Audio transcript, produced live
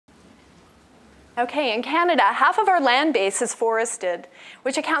Okay, in Canada, half of our land base is forested,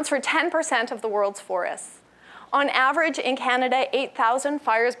 which accounts for 10% of the world's forests. On average, in Canada, 8,000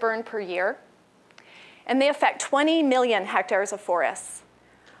 fires burn per year, and they affect 20 million hectares of forests.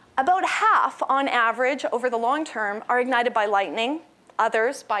 About half, on average, over the long term, are ignited by lightning,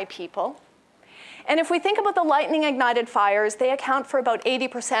 others by people. And if we think about the lightning-ignited fires, they account for about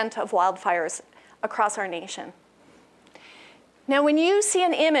 80% of wildfires across our nation. Now, when you see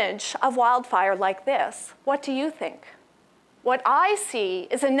an image of wildfire like this, what do you think? What I see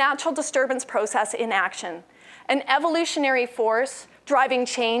is a natural disturbance process in action, an evolutionary force driving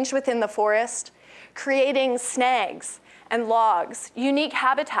change within the forest, creating snags and logs, unique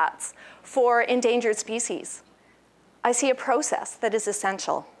habitats for endangered species. I see a process that is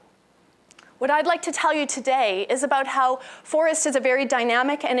essential. What I'd like to tell you today is about how forest is a very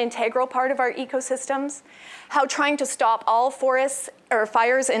dynamic and integral part of our ecosystems, how trying to stop all forests or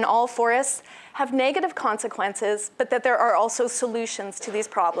fires in all forests have negative consequences, but that there are also solutions to these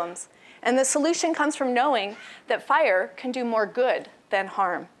problems. And the solution comes from knowing that fire can do more good than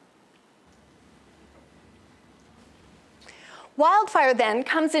harm. Wildfire then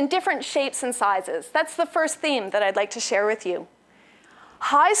comes in different shapes and sizes. That's the first theme that I'd like to share with you.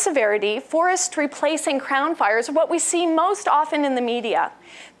 High-severity forest replacing crown fires are what we see most often in the media.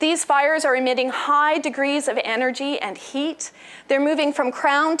 These fires are emitting high degrees of energy and heat. They're moving from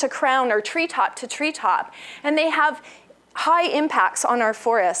crown to crown or treetop to treetop, and they have high impacts on our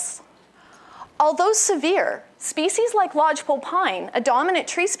forests. Although severe, species like lodgepole pine, a dominant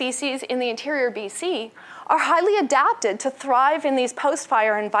tree species in the interior BC, are highly adapted to thrive in these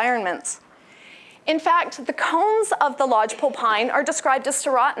post-fire environments. In fact, the cones of the lodgepole pine are described as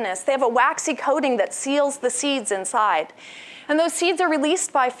serotinous. They have a waxy coating that seals the seeds inside. And those seeds are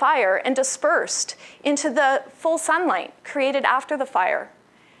released by fire and dispersed into the full sunlight created after the fire.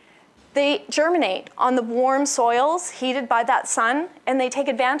 They germinate on the warm soils heated by that sun, and they take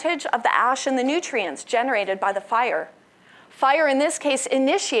advantage of the ash and the nutrients generated by the fire. Fire, in this case,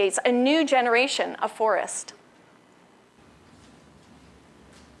 initiates a new generation of forest.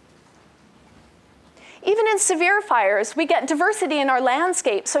 Even in severe fires, we get diversity in our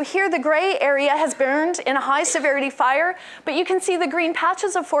landscape. So here the gray area has burned in a high-severity fire, but you can see the green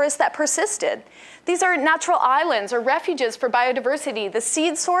patches of forest that persisted. These are natural islands or refuges for biodiversity, the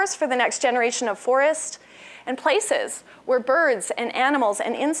seed source for the next generation of forest, and places where birds and animals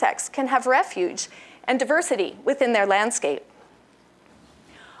and insects can have refuge and diversity within their landscape.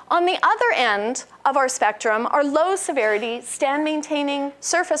 On the other end of our spectrum are low-severity, stand-maintaining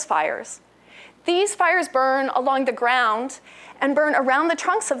surface fires. These fires burn along the ground and burn around the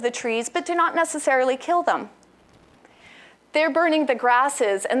trunks of the trees, but do not necessarily kill them. They're burning the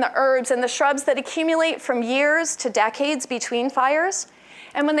grasses and the herbs and the shrubs that accumulate from years to decades between fires.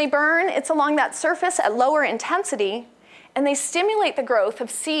 And when they burn, it's along that surface at lower intensity, and they stimulate the growth of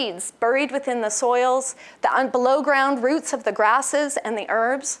seeds buried within the soils, the below ground roots of the grasses and the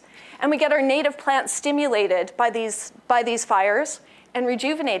herbs. And we get our native plants stimulated by these fires and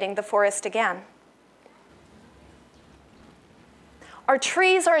rejuvenating the forest again. Our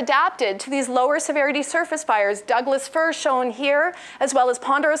trees are adapted to these lower severity surface fires. Douglas fir, shown here, as well as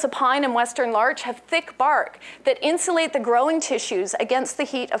ponderosa pine and western larch, have thick bark that insulate the growing tissues against the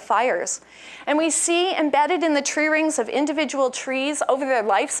heat of fires. And we see embedded in the tree rings of individual trees over their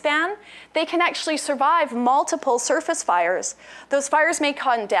lifespan, they can actually survive multiple surface fires. Those fires may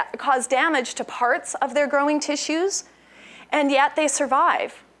cause damage to parts of their growing tissues, and yet they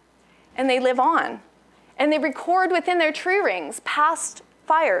survive, and they live on. And they record within their tree rings past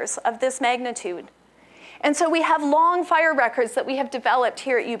fires of this magnitude. And so we have long fire records that we have developed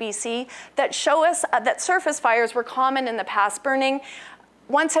here at UBC that show us that surface fires were common in the past, burning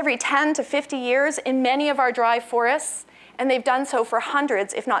once every 10 to 50 years in many of our dry forests, and they've done so for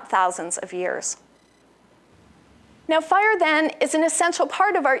hundreds, if not thousands, of years. Now, fire then is an essential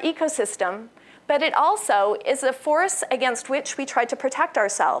part of our ecosystem, but it also is a force against which we try to protect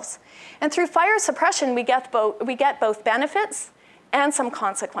ourselves. And through fire suppression, we get both benefits and some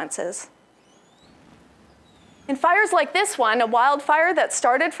consequences. In fires like this one, a wildfire that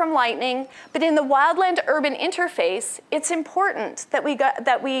started from lightning, but in the wildland-urban interface, it's important that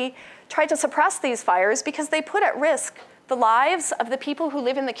we try to suppress these fires because they put at risk the lives of the people who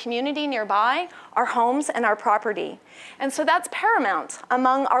live in the community nearby, our homes, and our property. And so that's paramount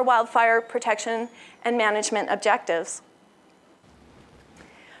among our wildfire protection and management objectives.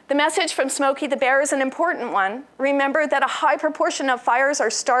 The message from Smokey the Bear is an important one. Remember that a high proportion of fires are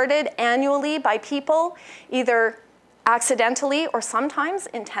started annually by people, either accidentally or sometimes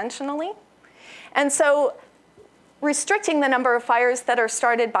intentionally. And so restricting the number of fires that are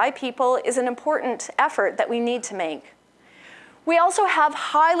started by people is an important effort that we need to make. We also have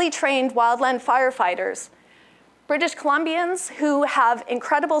highly trained wildland firefighters, British Columbians who have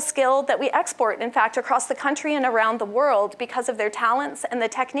incredible skill that we export, in fact, across the country and around the world because of their talents and the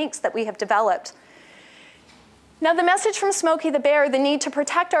techniques that we have developed. Now, the message from Smokey the Bear, the need to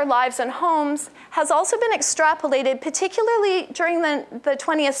protect our lives and homes, has also been extrapolated, particularly during the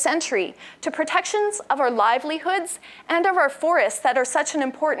 20th century, to protections of our livelihoods and of our forests that are such an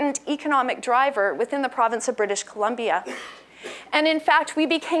important economic driver within the province of British Columbia. And in fact, we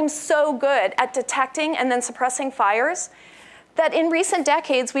became so good at detecting and then suppressing fires that in recent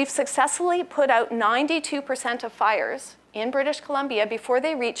decades, we've successfully put out 92% of fires in British Columbia before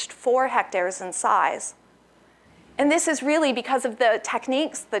they reached 4 hectares in size. And this is really because of the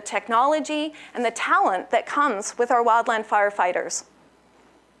techniques, the technology, and the talent that comes with our wildland firefighters.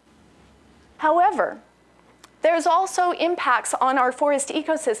 However, there's also impacts on our forest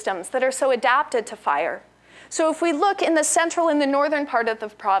ecosystems that are so adapted to fire. So if we look in the central and the northern part of the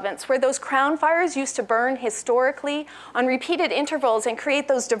province, where those crown fires used to burn historically on repeated intervals and create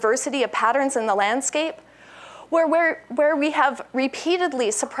those diversity of patterns in the landscape, where we have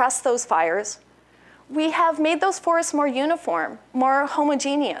repeatedly suppressed those fires, we have made those forests more uniform, more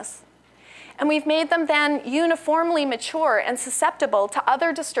homogeneous. And we've made them then uniformly mature and susceptible to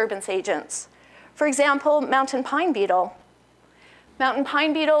other disturbance agents. For example, mountain pine beetle. Mountain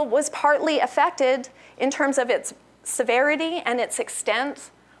pine beetle was partly affected in terms of its severity and its extent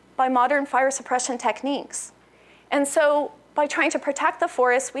by modern fire suppression techniques. And so by trying to protect the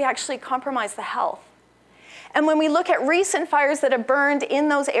forest, we actually compromise the health. And when we look at recent fires that have burned in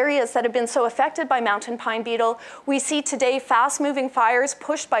those areas that have been so affected by mountain pine beetle, we see today fast-moving fires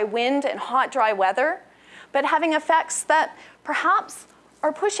pushed by wind and hot, dry weather, but having effects that perhaps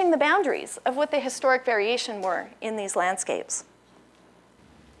are pushing the boundaries of what the historic variation were in these landscapes.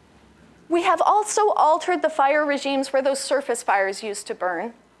 We have also altered the fire regimes where those surface fires used to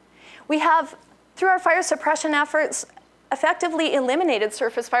burn. We have, through our fire suppression efforts, effectively eliminated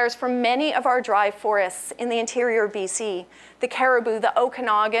surface fires from many of our dry forests in the interior of BC, the Caribou, the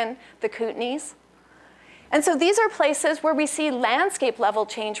Okanagan, the Kootenays. And so these are places where we see landscape level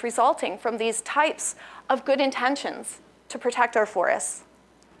change resulting from these types of good intentions to protect our forests.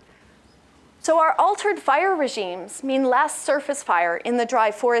 So our altered fire regimes mean less surface fire in the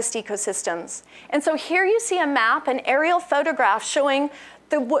dry forest ecosystems. And so here you see a map, an aerial photograph showing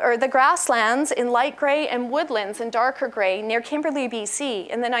the grasslands in light gray and woodlands in darker gray near Kimberley, BC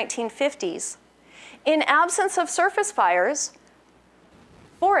in the 1950s. In absence of surface fires,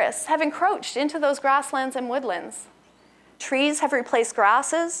 forests have encroached into those grasslands and woodlands. Trees have replaced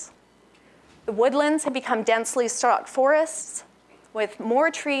grasses. The woodlands have become densely stocked forests with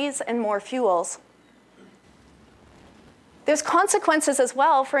more trees and more fuels. There's consequences as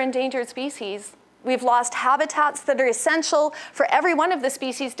well for endangered species. We've lost habitats that are essential for every one of the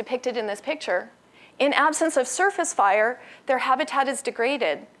species depicted in this picture. In absence of surface fire, their habitat is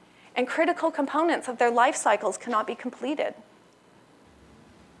degraded, and critical components of their life cycles cannot be completed.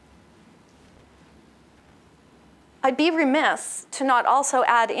 I'd be remiss to not also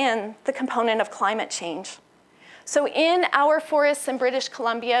add in the component of climate change. So in our forests in British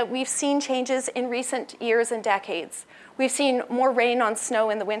Columbia, we've seen changes in recent years and decades. We've seen more rain on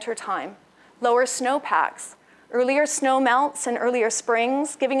snow in the wintertime, lower snowpacks, earlier snow melts and earlier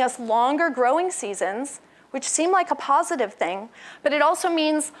springs, giving us longer growing seasons, which seem like a positive thing, but it also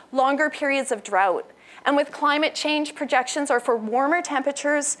means longer periods of drought. And with climate change, projections are for warmer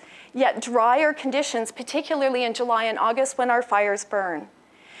temperatures, yet drier conditions, particularly in July and August when our fires burn.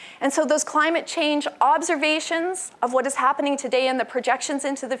 And so those climate change observations of what is happening today and the projections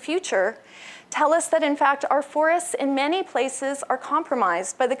into the future tell us that, in fact, our forests in many places are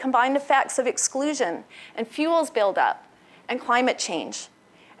compromised by the combined effects of exclusion and fuels buildup and climate change.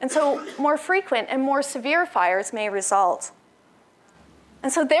 And so more frequent and more severe fires may result.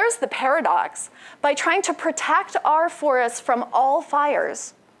 And so there's the paradox. By trying to protect our forests from all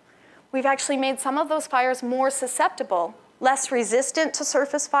fires, we've actually made some of those fires more susceptible, less resistant to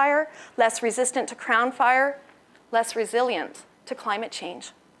surface fire, less resistant to crown fire, less resilient to climate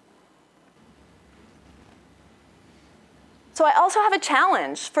change. So I also have a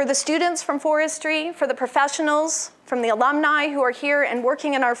challenge for the students from forestry, for the professionals, from the alumni who are here and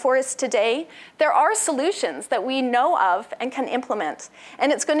working in our forests today. There are solutions that we know of and can implement,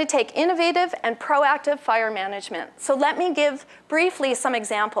 and it's going to take innovative and proactive fire management. So let me give briefly some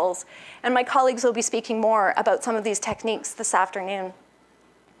examples, and my colleagues will be speaking more about some of these techniques this afternoon.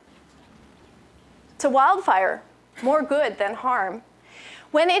 So wildfire, more good than harm.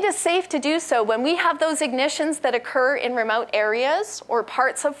 When it is safe to do so, when we have those ignitions that occur in remote areas or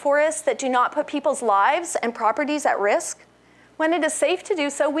parts of forests that do not put people's lives and properties at risk, when it is safe to do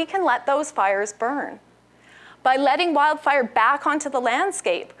so, we can let those fires burn. By letting wildfire back onto the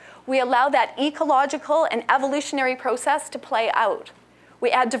landscape, we allow that ecological and evolutionary process to play out. We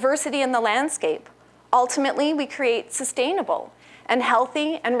add diversity in the landscape. Ultimately, we create sustainable and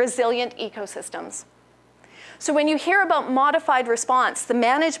healthy and resilient ecosystems. So when you hear about modified response, the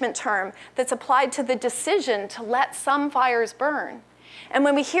management term that's applied to the decision to let some fires burn, and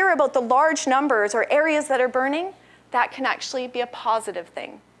when we hear about the large numbers or areas that are burning, that can actually be a positive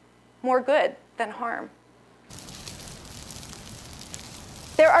thing, more good than harm.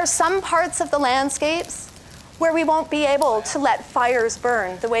 There are some parts of the landscapes where we won't be able to let fires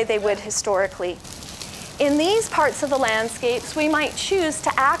burn the way they would historically. In these parts of the landscapes, we might choose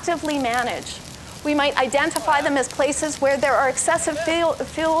to actively manage. We might identify them as places where there are excessive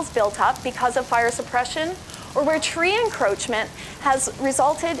fuels built up because of fire suppression, or where tree encroachment has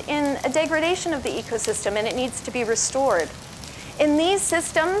resulted in a degradation of the ecosystem and it needs to be restored. In these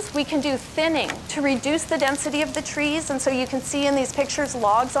systems, we can do thinning to reduce the density of the trees, and so you can see in these pictures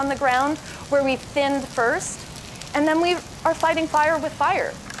logs on the ground where we thinned first, and then we are fighting fire with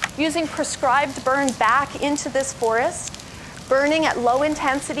fire, using prescribed burn back into this forest, burning at low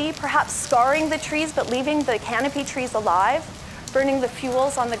intensity, perhaps scarring the trees but leaving the canopy trees alive, burning the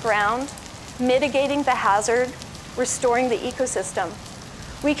fuels on the ground, mitigating the hazard, restoring the ecosystem.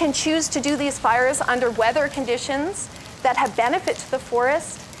 We can choose to do these fires under weather conditions that have benefit to the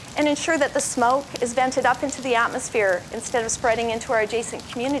forest and ensure that the smoke is vented up into the atmosphere instead of spreading into our adjacent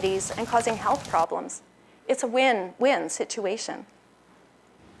communities and causing health problems. It's a win-win situation.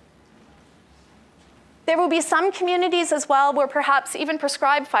 There will be some communities as well where perhaps even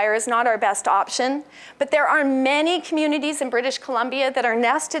prescribed fire is not our best option, but there are many communities in British Columbia that are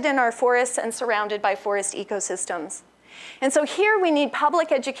nested in our forests and surrounded by forest ecosystems. And so here we need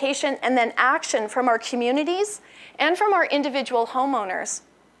public education and then action from our communities and from our individual homeowners.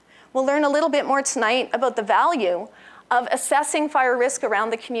 We'll learn a little bit more tonight about the value of assessing fire risk around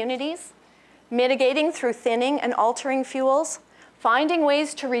the communities, mitigating through thinning and altering fuels, finding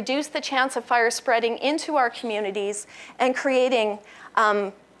ways to reduce the chance of fire spreading into our communities and creating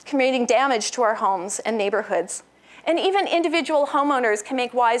damage to our homes and neighborhoods. And even individual homeowners can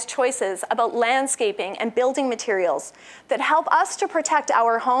make wise choices about landscaping and building materials that help us to protect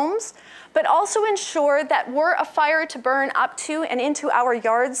our homes, but also ensure that were a fire to burn up to and into our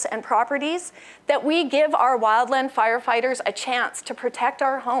yards and properties, that we give our wildland firefighters a chance to protect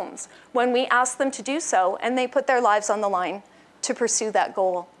our homes when we ask them to do so and they put their lives on the line to pursue that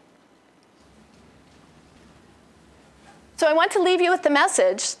goal. So I want to leave you with the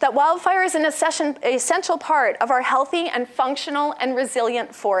message that wildfire is an essential part of our healthy and functional and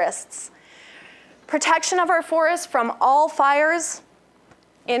resilient forests. Protection of our forests from all fires,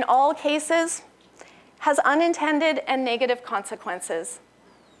 in all cases, has unintended and negative consequences.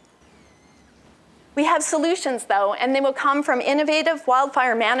 We have solutions, though, and they will come from innovative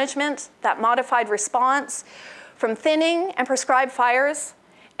wildfire management, that modified response, from thinning and prescribed fires.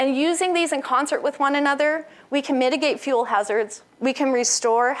 And using these in concert with one another, we can mitigate fuel hazards, we can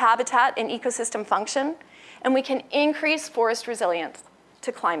restore habitat and ecosystem function, and we can increase forest resilience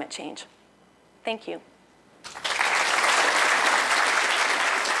to climate change. Thank you.